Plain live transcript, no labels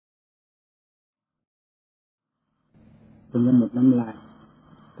จนจะหมดน้ำลาย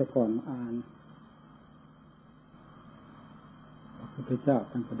แต่ก่อนอ่านพระพุทธเจ้า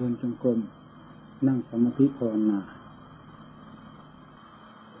ท่านก็เดินจงกรมนั่งสมาธิภาวนา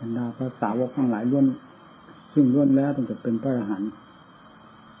บรรดาพระสาวกทั้งหลายซึ่งล้วนแล้วต้องจะเป็นพระอรหันต์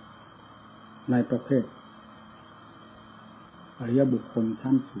ในประเภทอริยบุคคล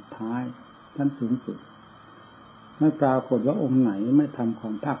ชั้นสุดท้ายชั้นสูงสุดไม่ปรากฏว่าองค์ไหนไม่ทำควา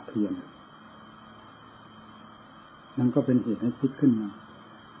มภาคเพียรมันก็เป็นเหตุให้คิดขึ้นมา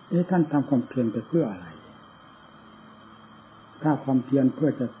ท่านทำความเพียรไปเพื่ออะไรถ้าความเพียรเพื่อ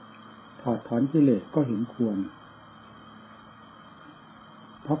จะถอดถอนกิเลสก็เห็นควร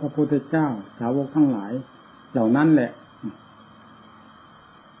เพราะพระพุทธเจ้าสาวกทั้งหลายเหล่านั้นแหละ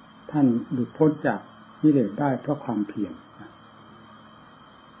ท่านหลุดพ้นจากกิเลสได้เพราะความเพียร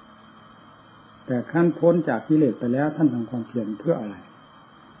แต่ขั้นพ้นจากกิเลสไปแล้วท่านทำความเพียรเพื่ออะไร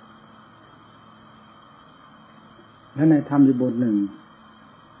และในธรรมอีกบทหนึ่ง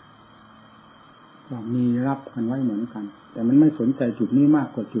บอกมีรับกันไว้เหมือนกันแต่มันไม่สนใจจุดนี้มาก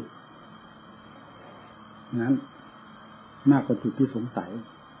กว่าจุดนั้นมากกว่าจุดที่สงสัย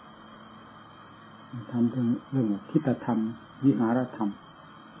ทำเรื่องทิฏฐธรรมวิหารธรรม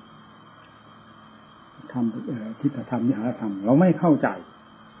ทำทิฏฐธรรมวิหารธรรมเราไม่เข้าใจ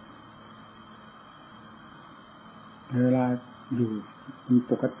เวลาอยู่มี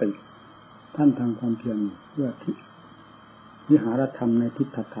ปกติท่านทำความเพียรเพื่อที่วิหารธรรมในทิฏ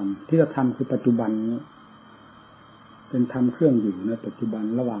ฐธรรมทิฏฐธรรมคือปัจจุบันนี้เป็นธรรมเครื่องอยู่ในปัจจุบัน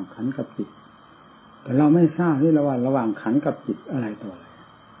ระหว่างขันธ์กับจิตแต่เราไม่ทราบที่ระหว่างขันธ์กับจิตอะไรต่ออะไร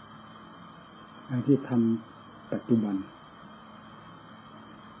ที่ทำปัจจุบัน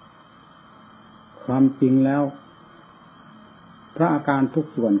ความจริงแล้วพระอาการทุก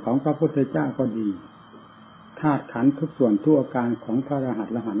ส่วนของพระพุทธเจ้าก็ดีธาตุขันธ์ทุกส่วนทุกอาการของพระอ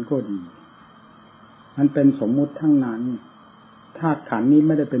รหันต์ก็ดีมันเป็นสมมุติทั้งนั้นธาตุขันธ์นี้ไ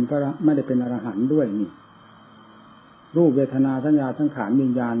ม่ได้เป็นอรหันต์ด้วยนี่รูปเวทนาสัญญาสังขารวิ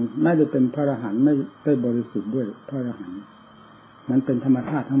ญญาณไม่ได้เป็นพระอรหันต์ไม่ได้บริสุทธิ์ด้วยพระอรหันต์มันเป็นธรรม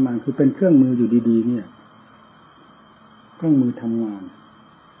ชาติทั้งมันคือเป็นเครื่องมืออยู่ดีๆเนี่ยเครื่องมือทำงาน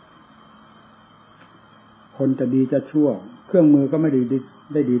คนจะดีจะชั่วเครื่องมือก็ไม่ได้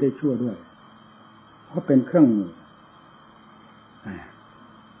ดีได้ชั่วด้วยเพราะเป็นเครื่องมือ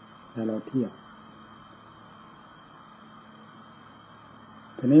แต่เราเทียบ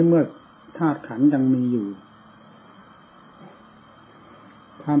ทีนี้เมื่อธาตุขันธ์ยังมีอยู่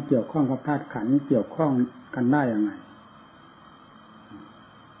ความเกี่ยวข้องกับธาตุขันธ์เกี่ยวข้องกันได้ยังไง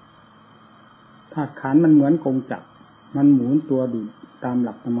ธาตุขันธ์มันเหมือนกงจักรมันหมุนตัวดูตามห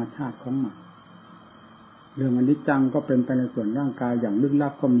ลักธรรมชาติของมันเรื่องอนิจจังก็เป็นไปในส่วนร่างกายอย่างลึกลั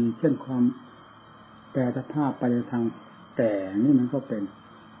บก็มีเช่นความแปรสภาพไปในทางแก่นี่มันก็เป็น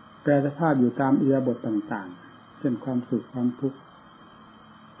แปรสภาพอยู่ตามอิริยาบถต่างๆเช่นความสุขความทุกข์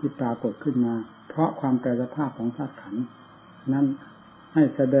ที่ปรากฏขึ้นมาเพราะความแปรสภาพของธาตุขันธ์นั้นให้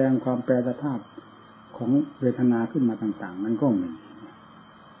แสดงความแปรสภาพของเวทนาขึ้นมาต่างๆมันก็มี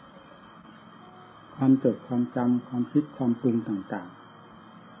ความจดความจำความคิดความปรุงต่าง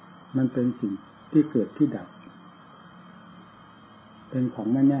ๆมันเป็นสิ่งที่เกิดที่ดับเป็นของ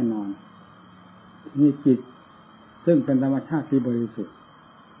ไม่แน่นอนนี่จิตซึ่งเป็นธรรมชาติที่บริสุทธิ์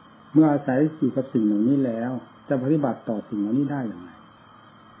เมื่ออาศัยอยู่กับสิ่งเหล่านี้แล้วจะปฏิบัติต่อสิ่งเหล่านี้ได้อย่างไร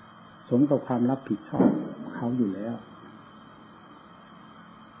สมกับความรับผิดชอบเขาอยู่แล้ว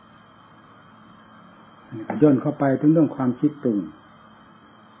ย่นเข้าไปถึงเรื่องความคิดปรุง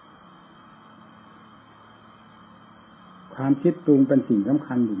ความคิดปรุงเป็นสิ่งสำ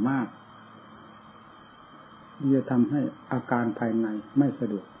คัญอยู่มากที่จะทำให้อาการภายในไม่สะ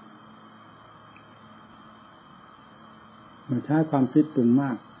ดวกเมื่อใช้ความคิดปรุงม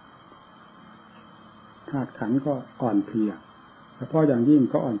ากธาตุขันธ์ก็อ่อนเพลียเฉพาะอย่างยิ่ง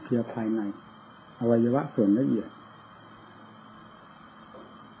ก็อ่อนเพลียภายในอวัยวะส่วนละเอียด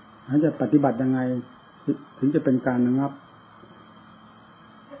จะปฏิบัติยังไงถึงจะเป็นการระงับ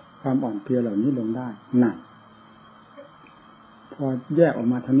ความอ่อนเพลียเหล่านี้ลงได้หนักพอแยกออก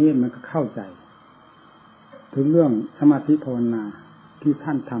มาทางนี้มันก็เข้าใจถึงเรื่องสมาธิภาวนาที่ท่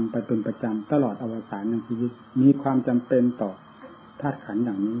านทำไปเป็นประจำตลอดอวสานในชีวิตมีความจำเป็นต่อธาตุขันธ์อ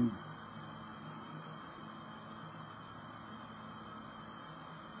ย่างนี้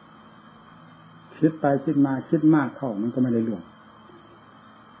คิดไปคิดมาคิดมากเข้ามันก็ไม่ได้เรื่อง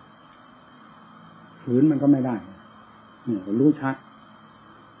ฝืนมันก็ไม่ได้นี่รู้ชัด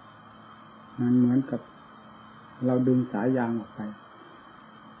มันเหมือนกับเราดึงสายยางออกไป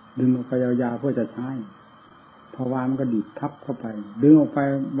ดึงออกไปยาวๆเพื่อจะใช้พอวางมันก็ดีดทับเข้าไปดึงออกไป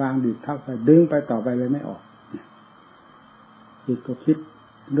วางดีดทับไปดึงไปต่อไปเลยไม่ออกจิตก็คิด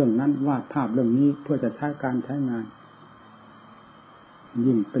เรื่องนั้นวาดภาพเรื่องนี้เพื่อจะใช้การใช้งาน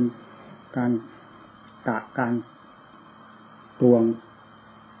ยิ่งเป็นการกะการตวง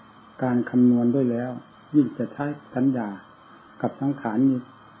การคำนวณด้วยแล้วยิ่งจะใช้สัญญากับสังขารนี้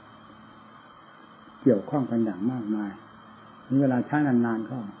เกี่ยวข้องกันอย่างมากมายนี่เวลาใช้นานๆ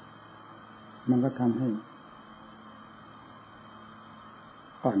ก็มันก็ทำให้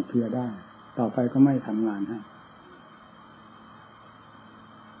อ่อนเพลียได้ต่อไปก็ไม่ทำงานให้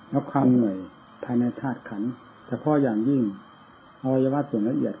แล้วความเหนื่อยภายในธาตุขันธ์เฉพาะอย่างยิ่งอวัยวะส่วน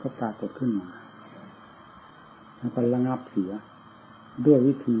ละเอียดก็ปรากฏขึ้นมาแล้วก็ระงับเสียด้วย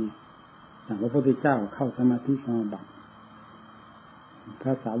วิธีอย่างพระพุทธเจ้าเข้าสมาธิสมาบัติพร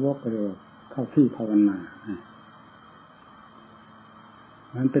ะสาวกก็เรียกเข้าที่ภาวนา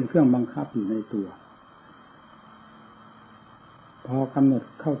มันเป็นเครื่องบังคับอยู่ในตัวพอกำหนด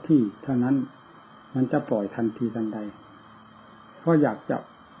เข้าที่เท่านั้นมันจะปล่อยทันทีทันใดเพราะอยากจะ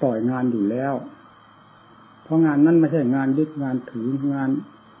ปล่อยงานอยู่แล้วเพราะงานนั้นไม่ใช่งานยึดงานถืองาน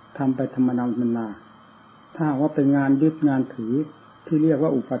ทำไปธรรมดาธรรมดาถ้าว่าเป็นงานยึดงานถือที่เรียกว่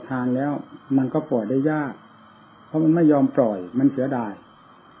าอุปทานแล้วมันก็ปล่อยได้ยากเพราะมันไม่ยอมปล่อยมันเสียดาย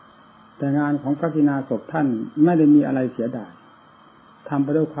แต่งานของพระกินาศพท่านไม่ได้มีอะไรเสียดายทำไป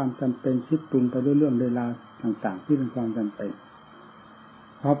ด้วยความจำเป็นคิดปรุงไปด้วยเรื่องเวลาต่างๆที่เป็นความจำเป็น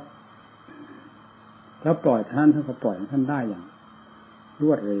ครับแล้วปล่อยท่านก็ปล่อยท่านได้อย่างร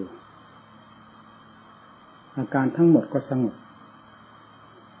วดเร็วอาการทั้งหมดก็สงบ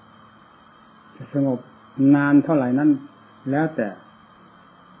จะสงบนานเท่าไหร่นั้นแล้วแต่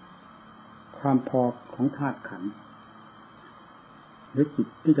ความพอของธาตุขันธ์หรือจิต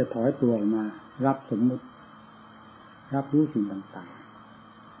ที่จะถอยตัวออกมารับสมมุติรับรู้สิ่งต่าง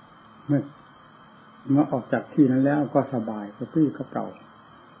ๆเมื่อออกจากที่นั้นแล้วก็สบายกระปรี้กระเปร่า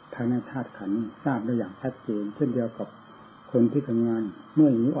ภายในธาตุขันธ์ทราบได้อย่างชัดเจนเช่นเดียวกับคนที่ทำงานเมื่อ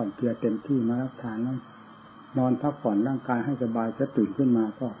หิวอ่อนเพลียเต็มที่มารับทานแล้วนอนพักผ่อนร่างกายให้สบายจะตื่นขึ้นมา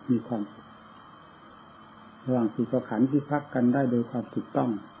ก็มีความระหว่างสี่ขันธ์ที่พักกันได้โดยความถูกต้อง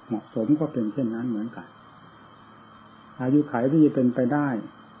เหมาะสมก็เป็นเช่นนั้นเหมือนกันอายุขัยที่จะเป็นไปได้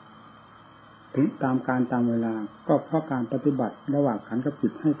ถึงตามการตามเวลาก็เพราะการปฏิบัติระหว่างขันธ์กับจิ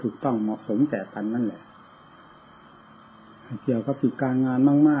ตให้ถูกต้องเหมาะสมแก่กันนั่นแหละเกี่ยวกับกิจการงาน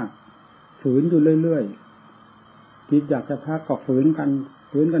มากๆฝืนอยู่เรื่อยๆจิตอยากจะพักก็ฝืนกัน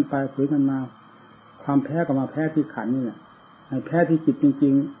ไปฝืนกันมาความแพ้ก็มาแพ้ที่ขันธ์นี่แหละให้แพ้ที่จิตจริ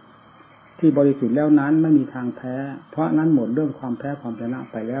งๆที่บริสุทธิ์แล้วนั้นไม่มีทางแพ้เพราะนั้นหมดเรื่องความแพ้ความชนะ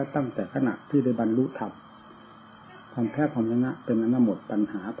ไปแล้วตั้งแต่ขณะที่ได้บรรลุธรรมความแพ้ความชนะเป็นนั้นหมดปัญ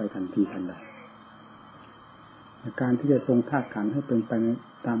หาไปทันทีทันใดการที่จะทรงธาตุขันธ์ให้เป็นไป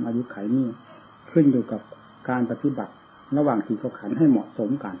ตามอายุขัยนี้ขึ้นอยู่กับการปฏิบัติระหว่างสี่ขันธ์ให้เหมาะสม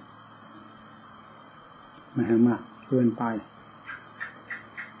กันไม่ให้มากเกินไป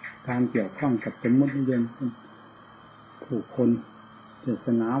การเกี่ยวข้องกับสมมตินิยมผู้คนเจต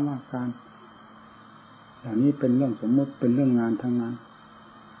นาว่าการอย่างนี้เป็นเรื่องสมมติเป็นเรื่องงานทั้งนั้น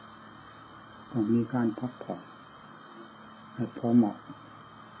ต้องมีการพักผ่อนให้พอเหมาะ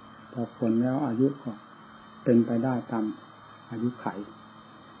พอคนแล้วอายุก็เป็นไปได้ตามอายุขัย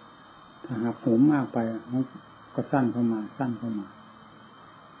ถ้าหากโหมมากไปมันก็สั้นเข้ามา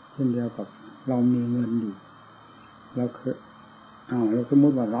เช่นเดียวกับเรามีเงินอยู่เราสมม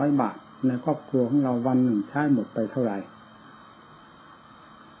ติว่า100 บาทในครอบครัวของเราวันหนึ่งใช้หมดไปเท่าไหร่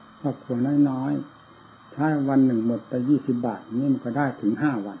ครอบครัวน้อยๆใช้วันหนึ่งหมดไป20 บาทนี่มันก็ได้ถึง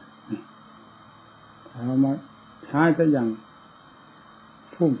5 วันเรามาใช้จะอย่าง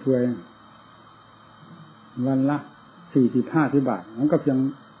ฟุ่มเฟือยวันละ40-50 บาทมันก็เพียง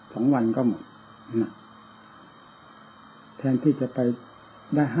2 วันก็หมดแทนที่จะไป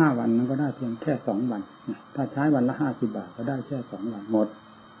ได้5 วันมันก็ได้เพียงแค่2 วันถ้าใช้วันละ50 บาทก็ได้แค่2 วันหมด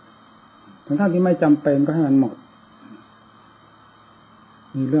ทั้งที่ไม่จำเป็นก็ให้มันหมด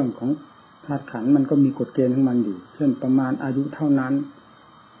มีเรื่องของธาตุขันธ์มันก็มีกฎเกณฑ์ของมันอยู่เช่นประมาณอายุเท่านั้น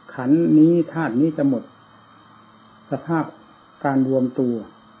ขันธ์นี้ธาตุนี้จะหมดสภาพการรวมตัว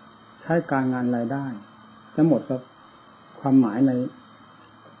ใช้การงานรายได้จะหมดความหมายใน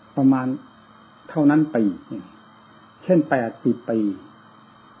ประมาณเท่านั้นปีเช่น80 ปี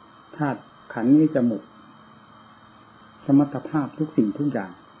ธาตุขันธ์นี้จะหมดสมรรถภาพทุกสิ่งทุกอย่า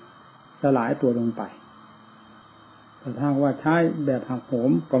งสลายตัวลงไปแต่ถ้าว่าใช้แบบหักโห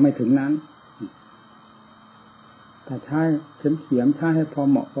มก็ไม่ถึงนั้นแต่ใช้เขียมใช้ให้พอ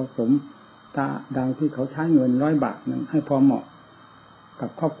เหมาะพอสมดังที่เขาใช้เงิน100 บาทนั้นให้พอเหมาะกับ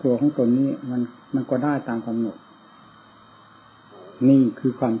ครอบครัวของตนนี้มันก็ได้ตามกำหนดนี่คื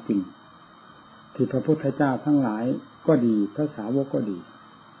อความจริงที่พระพุทธเจ้าทั้งหลายก็ดีพระสาวกก็ดี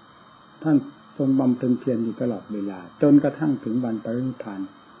ท่านทรงบำเพ็ญเพียรอยู่ตลอดเวลาจนกระทั่งถึงวันปรินิพพาน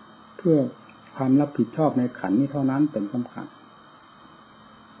เพื่อความรับผิดชอบในขันธ์นี้เท่านั้นเป็นสำคัญ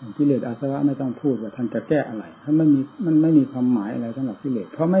กิเลสอาสวะไม่ต้องพูดว่าท่านจะแก้อะไรถ้ามันไม่มีความหมายอะไรสำหรับกิเลส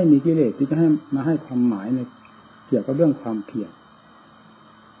เพราะไม่มีกิเลสที่จะให้มาให้ความหมายในเกี่ยวกับเรื่องความเพียร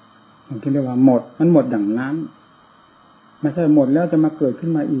มันเรียกว่าหมดมันหมดอย่างนั้นไม่ใช่หมดแล้วจะมาเกิดขึ้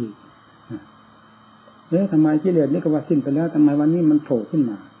นมาอีกทำไมกิเลสนี่ก็ว่าสิ้นไปแล้วทำไมวันนี้มันโผล่ขึ้น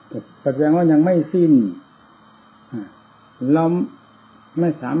มาแสดงว่ายังไม่สิ้นเราไม่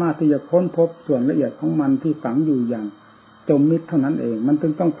สามารถที่จะค้นพบส่วนละเอียดของมันที่ฝังอยู่อย่างจมมิดเท่านั้นเองมันจึ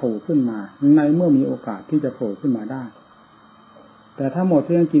งต้องโผล่ขึ้นมาในเมื่อมีโอกาสที่จะโผล่ขึ้นมาได้แต่ถ้าหมด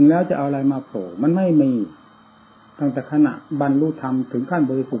จริงๆแล้วจะเอาอะไรมาโผล่มันไม่มีตั้งแต่ขณะบรรลุธรรมถึงขั้น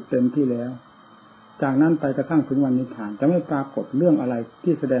บริสุทธิ์เต็มที่แล้วจากนั้นไปกระทั่งถึงวันนิพพานจะไม่ปรากฏเรื่องอะไร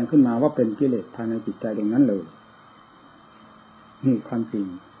ที่แสดงขึ้นมาว่าเป็นกิเลสภายในจิตใจอย่างนั้นเลยนี่ความจริง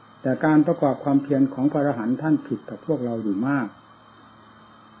แต่การประกอบความเพียรของพระอรหันต์ท่านผิดกับพวกเราอยู่มาก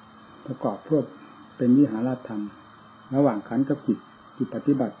ประกอบเพื่อเป็นวิหารธรรมระหว่างขันธ์กับจิตที่ป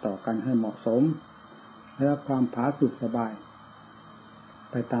ฏิบัติต่อกันให้เหมาะสมและรับความผาสุกสบาย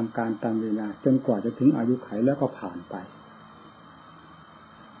ไปตามการตามเวลาจนกว่าจะถึงอายุขัยแล้วก็ผ่านไป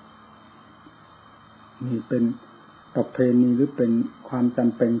นี่เป็นประเพณีหรือเป็นความจ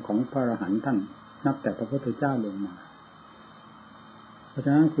ำเป็นของพระอรหันต์ท่านนับแต่พระพุทธเจ้าลงมาเพราะฉ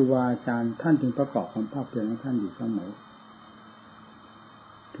ะนั้นครูบาอาจารย์ท่านจึงประกอบความภาคเพียรของท่านอยู่เสมอ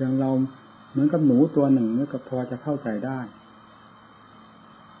เพียงเราเหมือนกับหนูตัวหนึ่งนี่ก็พอจะเข้าใจได้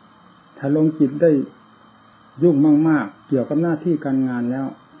ถ้าลงจิตได้ยุ่งมากๆเกี่ยวกับหน้าที่การงานแล้ว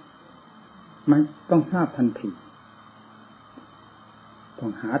มันต้องทราบทันทีต้อ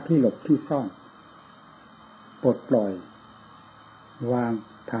งหาที่หลบที่ซ่อนปลดปล่อยวาง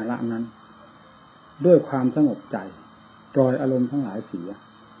ภาระนั้นด้วยความสงบใจปล่อยอารมณ์ทั้งหลายเสีย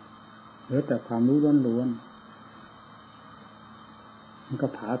เหลือแต่ความรู้ล้วนๆมันก็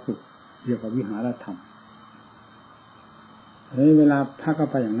ผาสุกเรียกว่าวิหารธรรมเวลาพักเข้า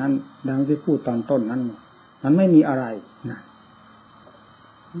ไปอย่างนั้นดังที่พูดตอนต้นนั้นมันไม่มีอะไรนะ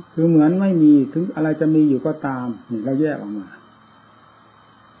คือเหมือนไม่มีถึงอะไรจะมีอยู่ก็ตามนี่เราแยกออกมา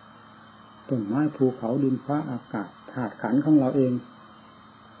ต้นไม้ภูเขาดินฟ้าอากาศธาตุขันธ์ของเราเอง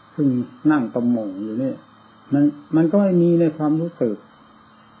ซึ่งนั่งตะหม่งอยู่นี่มันก็ไม่มีในความรู้สึก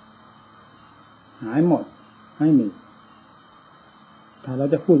หายหมดไม่มีถ้าเรา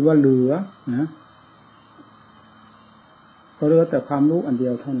จะพูดว่าเหลือนะก็เหลือแต่ความรู้อันเดี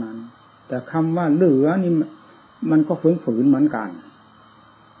ยวเท่านั้นแต่คำว่าเหลือนี่มันก็ฝืนเหมือนกัน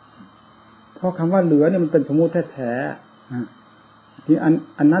เพราะคำว่าเหลือเนี่ยมันเป็นสมมุติแท้ๆที่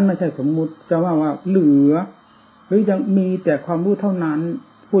อันนั้นไม่ใช่สมมุติจะว่าเหลือหรือยังมีแต่ความรู้เท่านั้น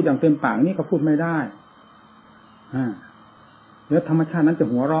พูดอย่างเต็มปากนี่ก็พูดไม่ได้แล้วธรรมชาตินั้นจะ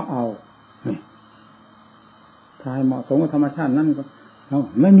หัวเราะเอาถ้าให้เหมาะสมกับธรรมชาตินั้นก็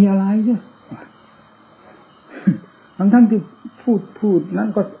ไม่มีอะไรใช่ทั้งที่พูดนั้น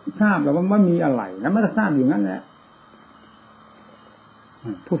ก็ทราบแล้วว่าไม่มีอะไรนะไม่ได้ทราบอยู่งั้นแหละ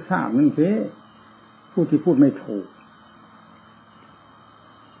พูดทราบนั่นสิพูดที่พูดไม่ถูก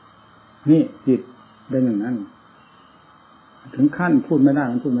นี่จิตเป็นอย่างนั้นถึงขั้นพูดไม่ได้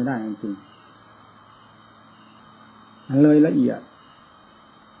มันพูดไม่ได้จริงๆมันเลยละเอียด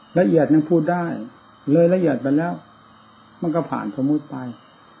ยังพูดได้เลยละเอียดไปแล้วมันก็ผ่านสมมุติไป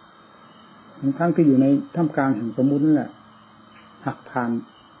ทั้งที่อยู่ในท่ามกลางแห่งสมมุตินั่นแหละหักผ่าน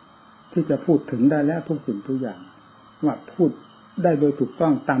ที่จะพูดถึงได้แล้วทุกสิ่งทุกอย่างว่าพูดได้โดยถูกต้อ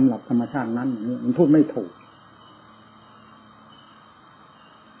งตามหลักธรรมชาตินั้นอย่างนี้มันพูดไม่ถูก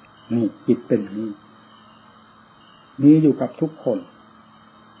นี่จิตเป็นอย่างนี้มีอยู่กับทุกคน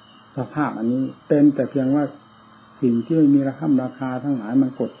สภาพอันนี้เป็นแต่เพียงว่าสิ่งที่ไม่มีราคาทั้งหลายมัน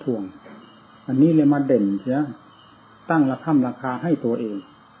กดทวงอันนี้เลยมาเด่นเสียตั้งราคาให้ตัวเอง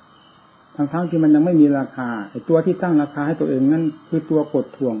ทั้งที่มันยังไม่มีราคาไอ้ตัวที่ตั้งราคาให้ตัวเองนั่นคือตัวกด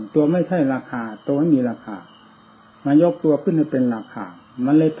ทวงตัวไม่ใช่ราคาตัวไม่มีราคามายกตัวขึ้นให้เป็นราคา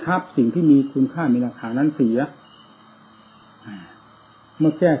มันเลยทับสิ่งที่มีคุณค่ามีราคานั้นเสียเมื่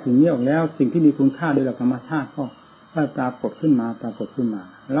อแก้สิ่งนี้ออกแล้วสิ่งที่มีคุณค่าโดยหลักธรรมชาติก็ปรากฏขึ้นมา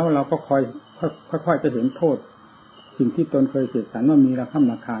แล้วเราก็ค่อยจะเห็นโทษสิ่งที่ตนเคยเสกสรรว่ามีรา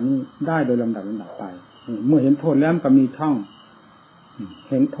คานี้ได้โดยลำดับไปเมื่อเห็นโทษแล้วก็มีช่อง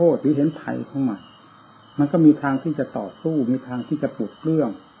เห็นโทษหรือเห็นภัยของมันก็มีทางที่จะต่อสู้มีทางที่จะปลุกเรื่อง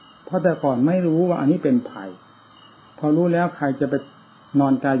เพราะแต่ก่อนไม่รู้ว่าอันนี้เป็นภัยพอรู้แล้วใครจะไปนอ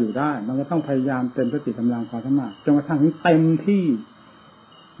นใจอยู่ได้มันก็ต้องพยายามเต็มสติกำลังความสามารถจนกระทั่งเต็มที่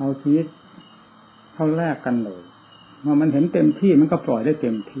เอาชีวิตเข้าแลกกันเลยเมื่อมันเห็นเต็มที่มันก็ปล่อยได้เต็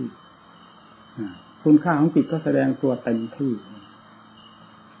มที่คุณค่าของจิตก็แสดงตัวเต็มที่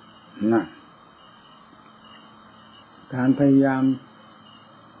นะการพยายาม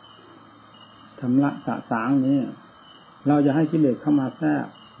ชำระสะสางนี้เราจะให้กิเลสเข้ามาแทรก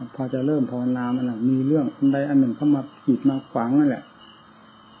พอจะเริ่มภาวนามันมีเรื่องอันใดอันหนึ่งเข้ามากีดมาขวางนั่นแหละ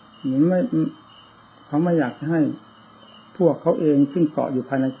มันไม่เขาไม่อยากให้พวกเขาเองซึ่งเกาะอยู่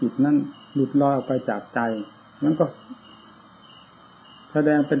ภายในจิตนั้นหลุดลอยออกไปจากใจนั้นก็แสด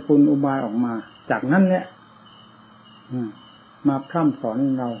งเป็นปุญอุบายออกมาจากนั้นแหละมาพร่ำสอน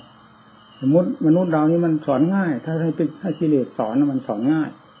เราสมมติมนุษย์เรานี่มันสอนง่ายถ้าให้กิเลสสอนมันสอนง่าย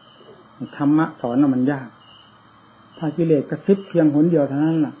ธรรมะสอนมันยากถ้ากิเลสกระซิบเพียงหนเดียวเท่า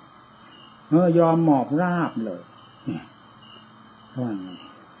นั้นล่ะยอมหมอบราบเลยว่าไง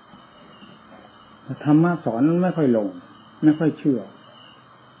ธรรมะสอนไม่ค่อยลงไม่ค่อยเชื่อ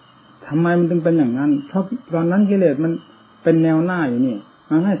ทำไมมันถึงเป็นอย่างนั้นเพราะตอนนั้นกิเลสมันเป็นแนวหน้าอยู่นี่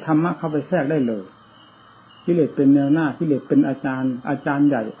มันให้ธรรมะเข้าไปแทรกได้เลยกิเลสเป็นแนวหน้ากิเลสเป็นอาจารย์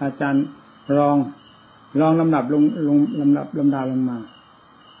ใหญ่อาจารย์รองลำดับลงลำดาลงมา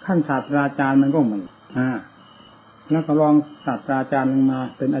ขั้นศาสตราจารย์มันก็มีแล้วก็รองศาสตราจารย์ลงมา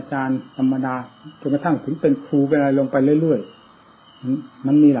เป็นอาจารย์ธรรมดาจนกระทั่งถึงเป็นครูเป็นอะไรลงไปเรื่อยๆ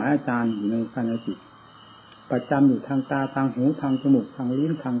มันมีหลายอาจารย์อยู่ในภายในจิตประจำอยู่ทางตาทางหูทางจมูกทางลิ้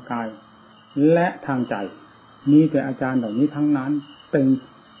นทางกายและทางใจมีแต่อาจารย์เหล่านี้ทั้งนั้นเป็น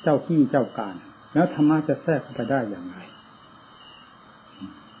เจ้าที่เจ้าการแล้วธรรมะจะแทรกเข้าไปได้อย่างไร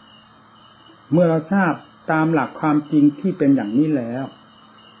เมื่อเราทราบตามหลักความจริงที่เป็นอย่างนี้แล้ว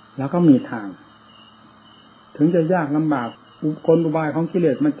แล้วก็มีทางถึงจะยากลำบากกลอุบายของกิเล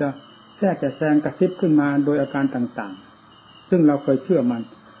สมันจะแทรกแซงกระซิบขึ้นมาโดยอาการต่างๆซึ่งเราเคยเชื่อมัน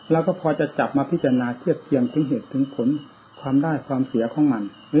เราก็พอจะจับมาพิจารณาเทียบเทียงถึงเหตุถึงผลความได้ความเสียของมัน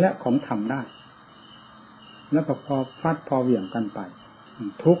และของธรรมได้แล้วก็พอฟัดพอเหวี่ยงกันไป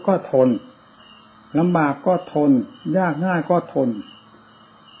ทุกข์ก็ทนลำบากก็ทนยากง่ายก็ทน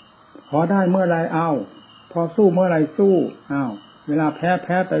พอได้เมื่อไรเอาพอสู้เมื่อไรสู้เวลาแ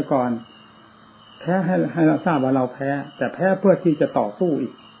พ้ไปก่อนแพ้ให้เราทราบว่าเราแพ้แต่แพ้เพื่อที่จะต่อสู้อี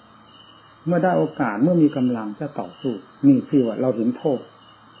กเมื่อได้โอกาสเมื่อมีกำลังจะต่อสู้นี่ที่ว่าเราเห็นโทษ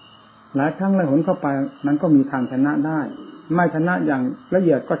หลายครั้งหลายหนเข้าไปมันก็มีทางชนะได้ไม่ชนะอย่างละเ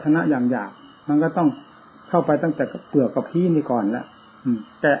อียดก็ชนะอย่างหยาบมันก็ต้องเข้าไปตั้งแต่เปลือกกับพี่นี่ก่อนแล้ว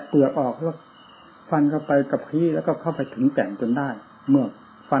แกะเปลือกออกแล้วฟันเข้าไปกับพี่แล้วก็เข้าไปถึงแก่นจนได้เมื่อ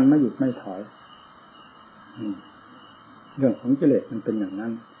ฟันไม่หยุดไม่ถอยเรื่องของกิเลสมันเป็นอย่างนั้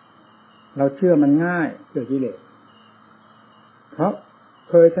นเราเชื่อมันง่ายเชื่อกิเลสเพราะ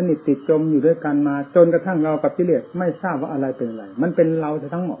เคยสนิทติดจมอยู่ด้วยกันมาจนกระทั่งเรากับกิเลสไม่ทราบว่าอะไรเป็นอะไรมันเป็นเรา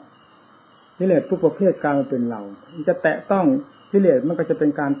ทั้งหมดกิเลสทุกประเภทกลายมาเป็นเราจะแตะต้องกิเลสมันก็จะเป็น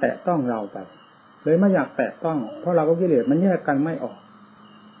การแตะต้องเราไปเลยไม่อยากแตะต้องเพราะเรากับกิเลสมันแยกกันไม่ออก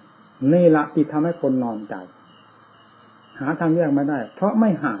นี่ละที่ทำให้คนนอนใจหาทางแยกไม่ได้เพราะไม่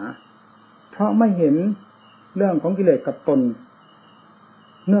หาเพราะไม่เห็นเรื่องของกิเลสกับตน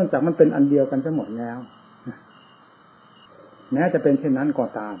เนื่องจากมันเป็นอันเดียวกันทั้งหมดแล้วแม้จะเป็นเช่นนั้นก็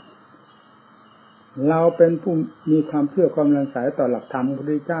ตามเราเป็นผู้มีความเชื่อความเลื่อมใสต่อหลักธรรมของพระพุท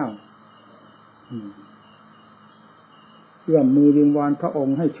ธเจ้าเอื้อมมือวิงวอนพระอง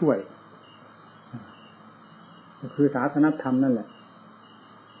ค์ให้ช่วยก็คือศาสนธรรมนั่นแหละ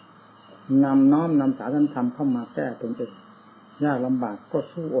น้อมนำศาสนธรรมเข้ามาแก้ตนเองยากลำบากก็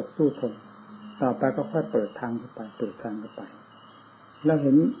สู้อดสู้ทนต่อไปก็ค่อยเปิดทางเข้าไปแล้วเ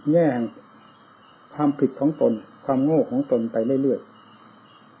ห็นแง่แห่งความผิดของตนความโง่ของตนไปเรื่อย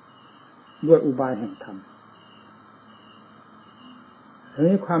ๆด้วยอุบายแห่งธรรมที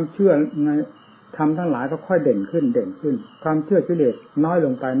นี้ความเชื่อในธรรมทั้งหลายก็ค่อยเด่นขึ้นความเชื่อกิเลสน้อยล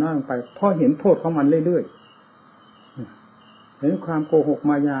งไปเพราะเห็นโทษของมันเรื่อยๆเห็นความโกหก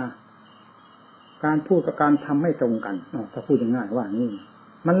มายาการพูดกับการทำไม่ตรงกันถ้าพูดง่ายๆว่านี่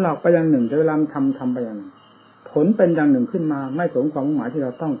มันหลอกไปอย่างหนึ่งแต่เวลาทำไปอย่างหนึ่งผลเป็นอย่างหนึ่งขึ้นมาไม่สมความมุ่งหมายที่เร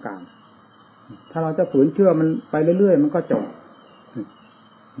าต้องการถ้าเราจะฝืนเชื่อมันไปเรื่อยๆมันก็จบ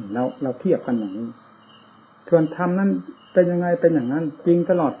เราเทียบกันอย่างนี้ส่วนธรรมนั้นเป็นยังไงเป็นอย่างนั้นจริง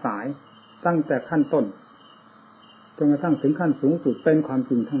ตลอดสายตั้งแต่ขั้นต้นจนกระทั่งถึงขั้นสูงสุดเป็นความ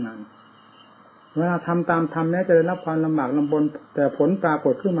จริงทั้งนั้นเวลาทำตามธรรมแม้จะได้รับความลำบากลำบนแต่ผลปราก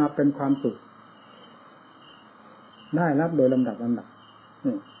ฏขึ้นมาเป็นความสุขได้รับโดยลำดับ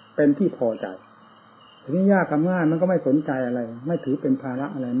เป็นที่พอใจทีนี้ยากกับง่ายมันก็ไม่สนใจอะไรไม่ถือเป็นภาระ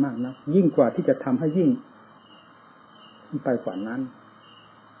อะไรมากนะยิ่งกว่าที่จะทำให้ยิ่งไปกว่านั้น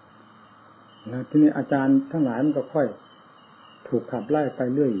แล้วทีนี้อาจารย์ทั้งหลายมันก็ค่อยถูกขับไล่ไป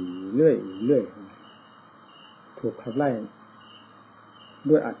เรื่อยถูกขับไล่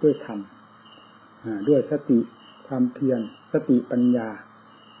ด้วยอัดด้วยธรรมด้วยสติความเพียรสติปัญญา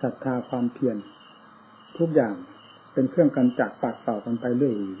ศรัทธาความเพียรทุกอย่างเป็นเครื่องกำจัดปัดเป่ากันไปเรื่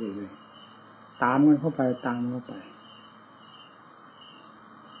อยตามกันเข้าไป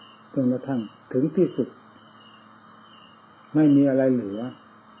จนกระทั่งถึงที่สุดไม่มีอะไรเหลือ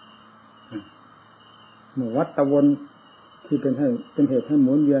หมู่วัฏวนที่เป็นเหตุให้ห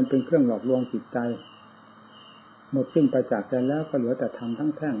มุนเวียนเป็นเครื่องหลอกลวงจิตใจหมดสิ้นไปจากใจแล้วก็เหลือแต่ธรรมทั้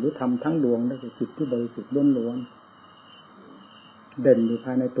งแท่งหรือธรรมทั้งดวงได้คือจิตที่บริสุทธิ์ล้วนๆเด่นอยู่ภ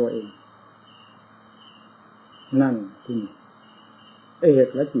ายในตัวเองนั่นจริงเอก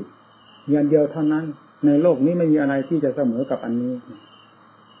และจิตอย่างเดียวเท่านั้นในโลกนี้ไม่มีอะไรที่จะเสมอกับอันนี้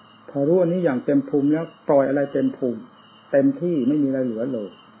พอรู้อันนี้อย่างเต็มภูมิแล้วปล่อยอะไรเต็มภูมิเต็มที่ไม่มีอะไรเหลือเลย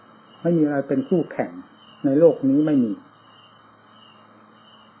ไม่มีอะไรเป็นคู่แข่งในโลกนี้ไม่มี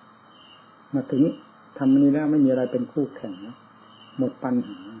มาถึงทำอันนี้แล้วไม่มีอะไรเป็นคู่แข่งแล้วหมดปัญห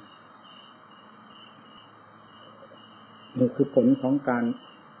านี่คือผลของการ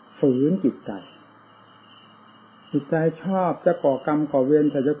ฝืนจิตใจชอบจะก่อกรรมก่อเวร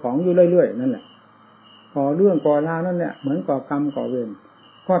ใส่เจ้าของอยู่เรื่อยๆนั่นแหละก่อเรื่องก่อราวนั่นแหละเหมือนก่อกรรมก่อเวร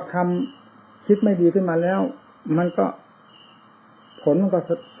ก็ทำคิดไม่ดีขึ้นมาแล้วมันก็ผลมันก็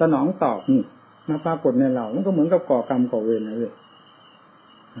สนองตอบนี่มาปรากฏในเรามันก็เหมือนกับก่อกรรมก่อเวรเลย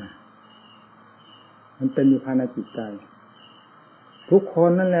มันเป็นอยู่ภายในจิตใจทุกค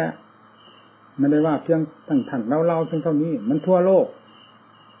นนั่นแหละไม่ได้ว่าเพียงท่านเราเพียงเท่านี้มันทั่วโลก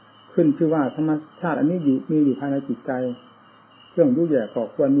ขึ้นชื่อว่าธรรมชาติอันนี้มีอยู่ภายในจิตใจเครื่องยุ่ยแย่ก่อ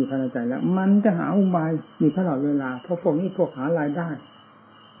ควรมีภายในใจแล้วมันจะหาอุบายอยู่ตลอดเวลาเพราะพวกนี้พวกหารายได้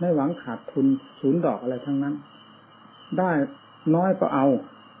ไม่หวังขาดทุนศูนย์ดอกอะไรทั้งนั้นได้น้อยก็เอา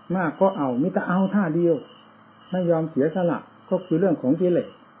มากก็เอามิแต่เอาท่าเดียวไม่ยอมเสียสละก็คือเรื่องของกิเลส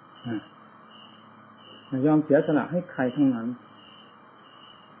ไม่ยอมเสียสละให้ใครทั้งนั้น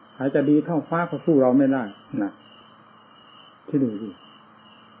ใครจะดีเท่าฟ้าก็สู้เราไม่ได้นะที่ดูดิ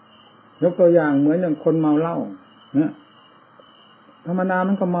ยกตัวอย่างเหมือนอย่างคนเมาเหล้าเนี่ยธรรมดา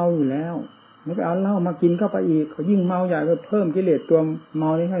มันก็เมาอยู่แล้วไม่ไปเอาเหล้ามากินเข้าไปอีกเขายิ่งเมาใหญ่ก็เพิ่มกิเลสตัวเม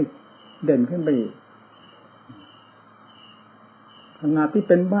านี้ให้เด่นขึ้นไปอีกขณะที่เ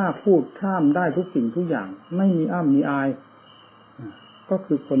ป็นบ้าพูดข้ามได้ทุกสิ่งทุกอย่างไม่มีอ้ำมีอายก็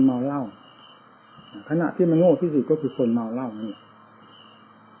คือคนเมาเหล้าขณะที่มันโง่ที่สุดก็คือคนเมาเหล้านี่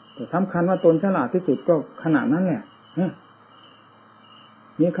แต่สำคัญว่าตนฉลาดที่สุดก็ขณะนั้นแหละ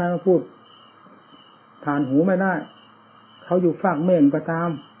มีใครมาพูดผ่านหูไม่ได้เขาอยู่ฝากเม่งก็ตาม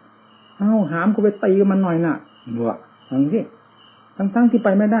หามก็ไปตีกับมันหน่อยน่ะบัวอย่างที่ทั้งที่ไป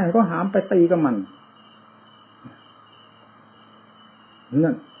ไม่ได้ก็หามไปตีกับมัน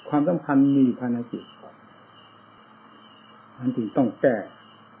นั่นความสำคัญมีอยู่ภายในจิตอันที่ต้องแก้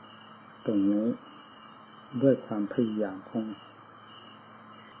ตรงนี้ด้วยความพยายามของ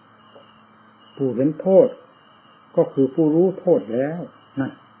ผู้เห็นโทษก็คือผู้รู้โทษแล้วนั่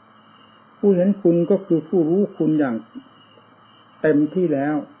นผู้เห็นคุณก็คือผู้รู้คุณอย่างเต็มที่แล้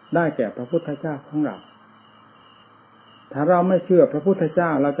วได้แก่พระพุทธเจ้าของเราถ้าเราไม่เชื่อพระพุทธเจ้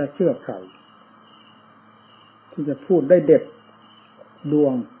าเราจะเชื่อใครที่จะพูดได้เด็ดดว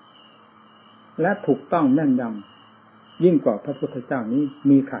งและถูกต้องแม่นยำยิ่งกว่าพระพุทธเจ้านี้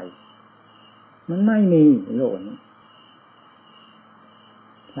มีใครมันไม่มีโลกนี้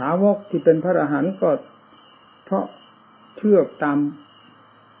สาวกที่เป็นพระอรหันต์ก็เพราะเชื่อตาม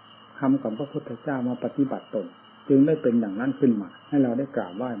คำของพระพุทธเจ้ามาปฏิบัติตนจึงได้เป็นอย่างนั้นขึ้นมาให้เราได้กรา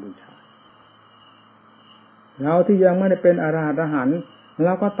บไหว้บูชาเราที่ยังไม่ได้เป็นอรหันต์เร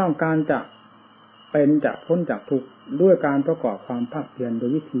าก็ต้องการจะเป็นจะพ้นจากทุกข์ด้วยการประกอบความภาคเพียรโดย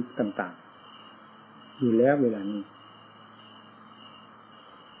วิธีต่างๆอยู่แล้วเวลานี้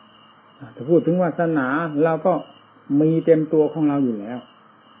ถ้าพูดถึงวาสนาเราก็มีเต็มตัวของเราอยู่แล้ว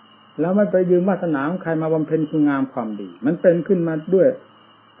แล้วไม่ไปยืมวาสนาของใครมาบำเพ็ญคุณงามความดีมันเป็นขึ้นมาด้วย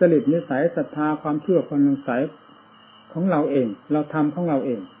จริตนิสัยศรัทธาความเชื่อความสงสัยของเราเองเราทำของเราเ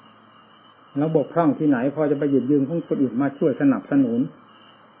องเราบกพร่องที่ไหนพอจะไปหยิบยืมของคนอื่นมาช่วยสนับสนุน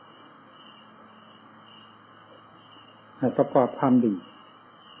ให้ประกอบความดี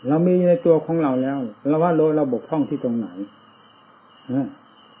เรามีในตัวของเราแล้วเราว่าเราบกพร่องที่ตรงไหน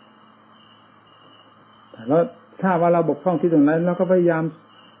แล้วถ้าว่าเราบกพร่องที่ตรงไหนเราก็พยายาม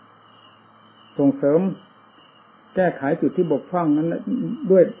ส่งเสริมแก้ไขจุดที่บกพร่องนั้น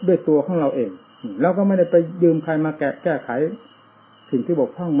ด้วยตัวของเราเองเราก็ไม่ได้ไปยืมใครมาแก้ไขสิ่งที่บก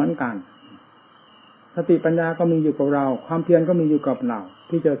พร่องเหมือนกันสติปัญญาก็มีอยู่กับเราความเพียรก็มีอยู่กับเรา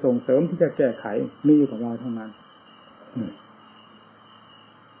ที่จะส่งเสริมที่จะแก้ไขมีอยู่กับเราเท่านั้น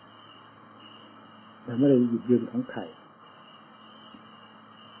แต่ไม่ได้หยิบยืมของใคร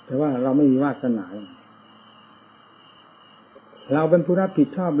แต่ว่าเราไม่มีวาสนาเราเป็นผู้รับผิด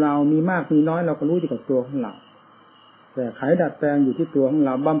ชอบเรามีมากมีน้อยเราก็รู้อยู่กับตัวของเราแต่ไขดัดแปลงอยู่ที่ตัวของเร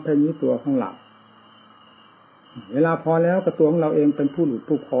าบำเพ็ญอยู่ที่ตัวของเราเวลาพอแล้วกับตัวของเราเองเป็นผู้หลุด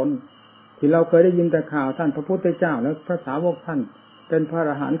ผู้พ้นที่เราเคยได้ยินแต่ข่าวท่านพระพุทธเจ้าและพระสาวกท่านเป็นพระอร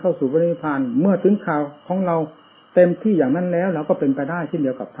หันต์เข้าสู่พระนิพพานเมื่อถึงข่าวของเรา เต็มที่อย่างนั้นแล้วเราก็เป็นไปได้เช่นเดี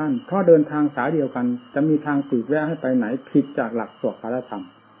ยวกับท่านเพราะเดินทางสายเดียวกันจะมีทางปลีกแวะให้ไปไหนผิดจากหลักสวดคารธรรม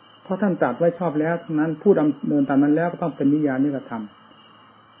เพราะท่านตรัสไว้ชอบแล้วทั้งนั้นผู้ดำเนินตามนั้นแล้วก็ต้องเป็นนิยานิกธรรม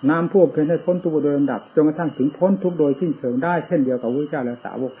นำผู้เพียรให้พ้นทุกข์โดยลำดับจนกระทั่งถึงพ้นทุกข์โดยสิ้นเชิงได้เช่นเดียวกับพระพุทธเจ้าและส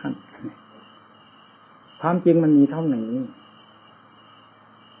าวกท่านความจริงมันมีเท่านี้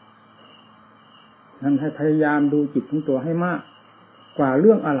นั้นให้พยายามดูจิตของตัวให้มากกว่าเ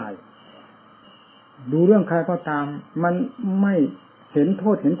รื่องอะไรดูเรื่องใครก็ตามมันไม่เห็นโท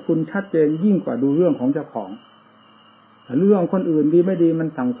ษเห็นคุณชัดเจนยิ่งกว่าดูเรื่องของเจ้าของเรื่องคนอื่นดีไม่ดีมัน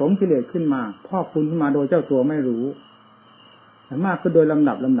สั่งสมกิเลสขึ้นมาพ่อคุณขึ้นมาโดยเจ้าตัวไม่รู้มากขึ้นโดยลำ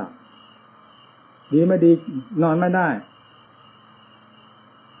ดับดีไม่ดีนอนไม่ได้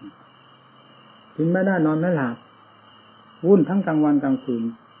กินไม่ได้นอนไม่หลับวุ่นทั้งกลางวันกลางคืน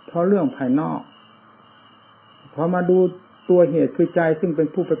เพราะเรื่องภายนอกพอมาดูตัวเหตุคือใจซึ่งเป็น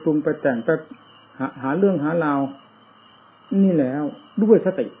ผู้ไปปรุงไปแต่งไปหาเรื่องหาราวนี่แล้วด้วยส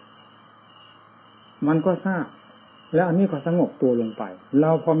ติมันก็ทราบแล้วอันนี้ก็สงบตัวลงไปเร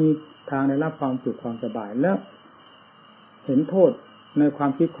าพอมีทางได้รับความสุขความสบายแล้วเห็นโทษในควา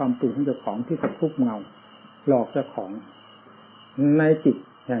มคิดความปรุงของเจ้าของที่จะทุบเงาหลอกเจ้าของในจิต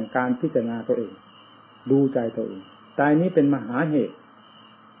แห่งการพิจารณาตัวเองดูใจตัวเองใจนี้เป็นมหาเหตุ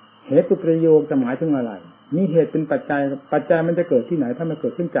ตุประโยคจะหมายถึงอะไรนี่เหตุเป็นปัจจัยมันจะเกิดที่ไหนถ้ามันเกิ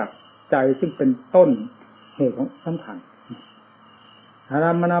ดขึ้นจากใจซึ่งเป็นต้นเหตุของสำคัญอาร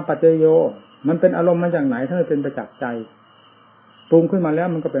ามณปัจจโยมันเป็นอารมณ์มาจากไหนถ้ามันเป็นประจักษ์ใจปรุงขึ้นมาแล้ว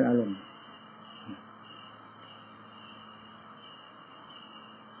มันก็เป็นอารมณ์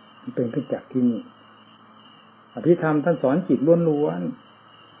มันเป็นขึ้นจากที่นี่อภิธรรมท่านสอนจิตล้วน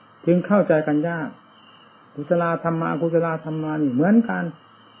ๆจึงเข้าใจกันยากกุศลธรรมะอกุศลธรรมะนี่เหมือนกัน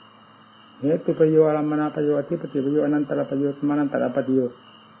เหตุประโยชน์อารมณประโยชน์อธิปติประโยชน์อนันตรประโยชน์สมานันตรประโยชน์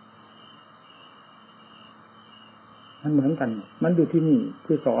มันเหมือนกันมันอยู่ที่นี่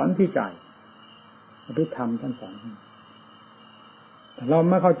คือสอนที่ใจอภิธรรมท่านสอนเรา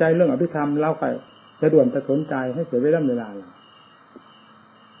ไม่เข้าใจเรื่องอภิธรรมเราใครจะด่วนจะสนใจให้เสียเวลา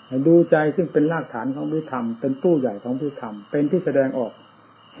ให้ดูใจซึ่งเป็นรากฐานของอภิธรรมเป็นตู้ใหญ่ของอภิธรรมเป็นที่แสดงออก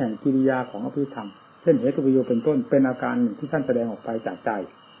แห่งกิริยาของอภิธรรมเช่นเหตุประโยชน์เป็นต้นเป็นอาการหนึ่งที่ท่านแสดงออกไปจากใจ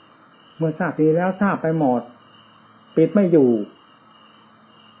เมื่อทราบทีแล้วทราบไปหมดปิดไม่อยู่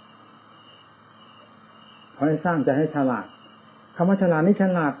ขอให้สร้างใจให้ฉลาดคำว่าฉลาดนี่ฉ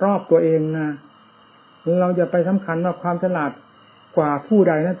ลาดรอบตัวเองนะเราอย่าไปสำคัญว่าความฉลาดกว่าผู้ใ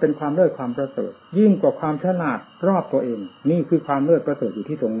ดนั้นเป็นความเลิศความประเสริฐยิ่งกว่าความฉลาดรอบตัวเองนี่คือความเลิศประเสริฐอยู่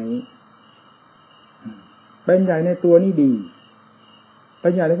ที่ตรงนี้เป็นใหญ่ในตัวนี่ดีเป็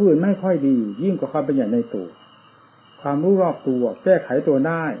นใหญ่ในผู้อื่นไม่ค่อยดียิ่งกว่าความเป็นใหญ่ในตัวความรู้รอบตัวแก้ไขตัวไ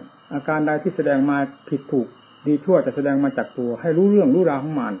ด้อาการใดที่แสดงมาผิดถูกดีชั่วจะแสดงมาจากตัวให้รู้เรื่องรู้ราวข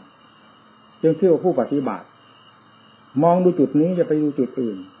องมันจึงชื่อว่าผู้ปฏิบัติมองดูจุดนี้อย่าไปดูจุด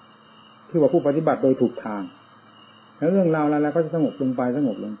อื่นที่ว่าผู้ปฏิบัติโดยถูกทางแล้วเรื่องราวอะไรก็จะสงบลงไป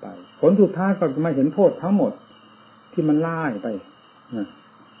ผลสุดท้ายก็ไม่เห็นโทษทั้งหมดที่มันล่ายไป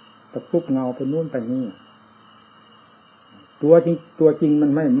ตะคุบเงาไปนู่นไปนี่ตัวจริงมั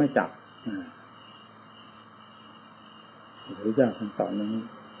นไม่จับพระเจ้าท่านสอนอย่างนี้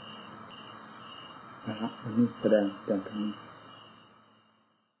นะครับวันนี้แสดงตรงนี้